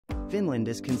Finland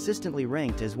is consistently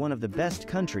ranked as one of the best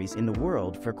countries in the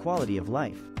world for quality of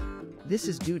life. This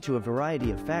is due to a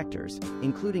variety of factors,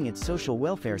 including its social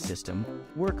welfare system,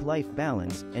 work-life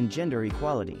balance, and gender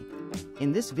equality.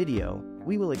 In this video,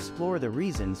 we will explore the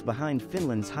reasons behind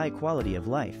Finland's high quality of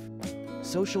life.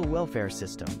 Social welfare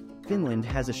system. Finland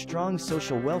has a strong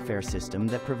social welfare system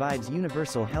that provides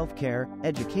universal healthcare,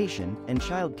 education, and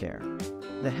childcare.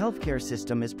 The healthcare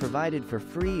system is provided for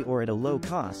free or at a low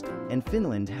cost, and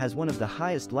Finland has one of the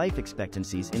highest life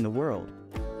expectancies in the world.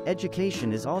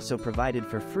 Education is also provided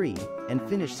for free, and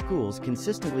Finnish schools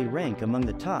consistently rank among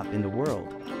the top in the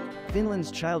world.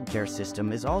 Finland's childcare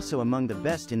system is also among the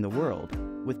best in the world,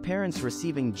 with parents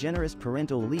receiving generous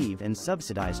parental leave and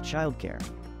subsidized childcare.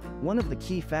 One of the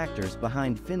key factors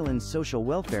behind Finland's social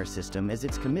welfare system is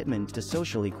its commitment to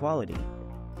social equality.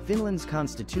 Finland's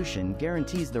constitution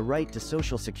guarantees the right to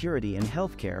social security and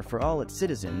healthcare for all its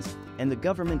citizens, and the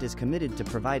government is committed to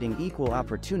providing equal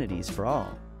opportunities for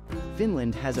all.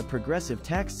 Finland has a progressive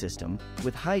tax system,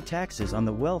 with high taxes on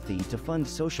the wealthy to fund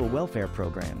social welfare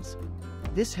programs.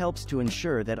 This helps to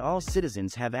ensure that all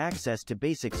citizens have access to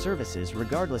basic services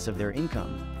regardless of their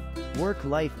income.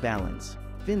 Work-life balance.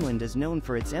 Finland is known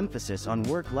for its emphasis on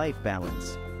work-life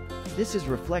balance. This is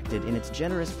reflected in its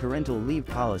generous parental leave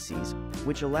policies,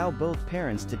 which allow both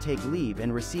parents to take leave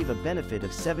and receive a benefit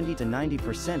of 70 to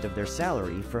 90% of their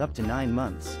salary for up to 9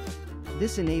 months.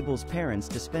 This enables parents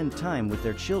to spend time with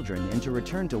their children and to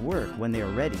return to work when they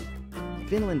are ready.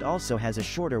 Finland also has a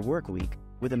shorter work week,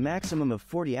 with a maximum of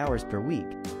 40 hours per week,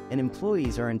 and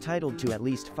employees are entitled to at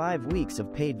least 5 weeks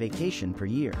of paid vacation per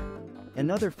year.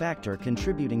 Another factor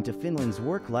contributing to Finland's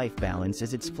work-life balance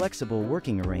is its flexible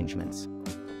working arrangements.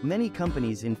 Many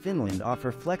companies in Finland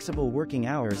offer flexible working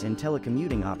hours and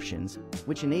telecommuting options,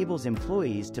 which enables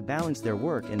employees to balance their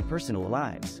work and personal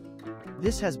lives.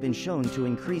 This has been shown to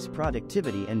increase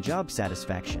productivity and job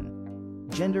satisfaction.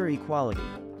 Gender equality.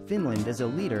 Finland is a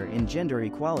leader in gender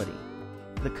equality.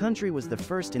 The country was the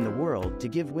first in the world to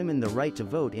give women the right to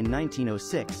vote in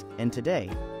 1906, and today,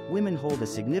 women hold a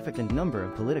significant number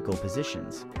of political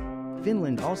positions.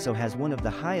 Finland also has one of the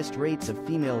highest rates of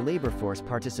female labor force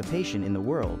participation in the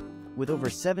world, with over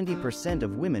 70%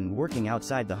 of women working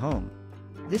outside the home.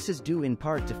 This is due in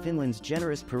part to Finland's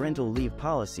generous parental leave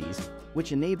policies,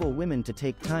 which enable women to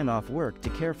take time off work to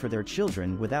care for their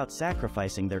children without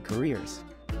sacrificing their careers.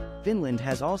 Finland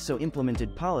has also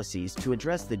implemented policies to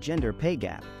address the gender pay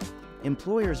gap.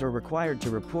 Employers are required to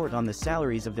report on the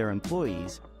salaries of their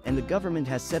employees, and the government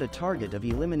has set a target of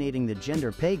eliminating the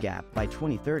gender pay gap by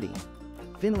 2030.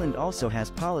 Finland also has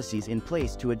policies in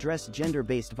place to address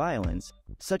gender-based violence,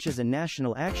 such as a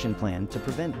national action plan to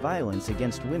prevent violence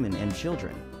against women and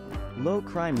children. Low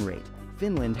crime rate.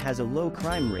 Finland has a low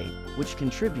crime rate, which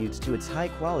contributes to its high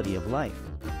quality of life.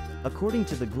 According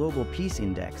to the Global Peace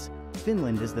Index,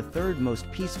 Finland is the third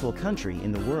most peaceful country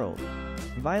in the world.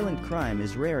 Violent crime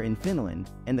is rare in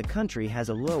Finland, and the country has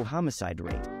a low homicide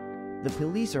rate. The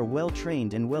police are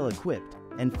well-trained and well-equipped,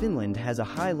 and Finland has a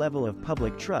high level of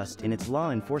public trust in its law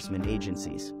enforcement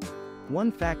agencies.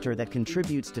 One factor that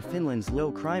contributes to Finland's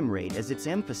low crime rate is its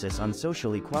emphasis on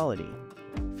social equality.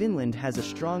 Finland has a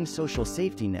strong social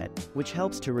safety net, which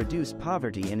helps to reduce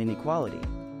poverty and inequality.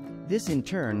 This in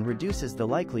turn reduces the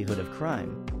likelihood of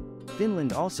crime.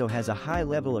 Finland also has a high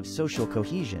level of social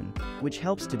cohesion, which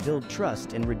helps to build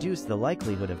trust and reduce the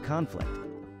likelihood of conflict.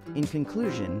 In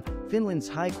conclusion, Finland's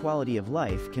high quality of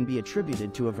life can be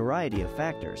attributed to a variety of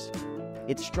factors.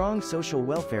 Its strong social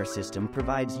welfare system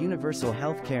provides universal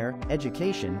healthcare,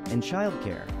 education, and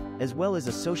childcare, as well as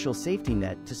a social safety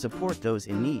net to support those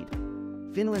in need.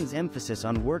 Finland's emphasis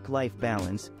on work-life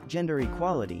balance, gender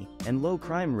equality, and low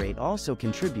crime rate also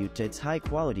contribute to its high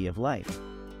quality of life.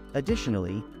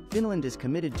 Additionally, Finland is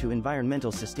committed to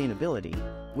environmental sustainability,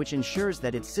 which ensures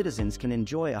that its citizens can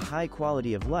enjoy a high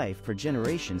quality of life for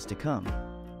generations to come.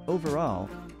 Overall,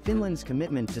 Finland's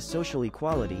commitment to social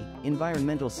equality,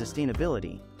 environmental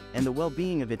sustainability, and the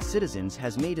well-being of its citizens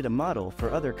has made it a model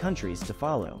for other countries to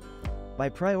follow. By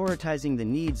prioritizing the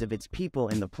needs of its people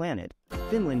and the planet,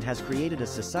 Finland has created a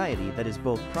society that is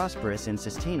both prosperous and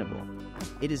sustainable.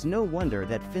 It is no wonder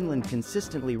that Finland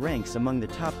consistently ranks among the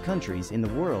top countries in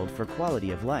the world for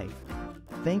quality of life.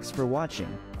 Thanks for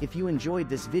watching. If you enjoyed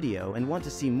this video and want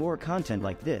to see more content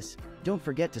like this, don't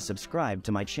forget to subscribe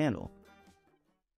to my channel.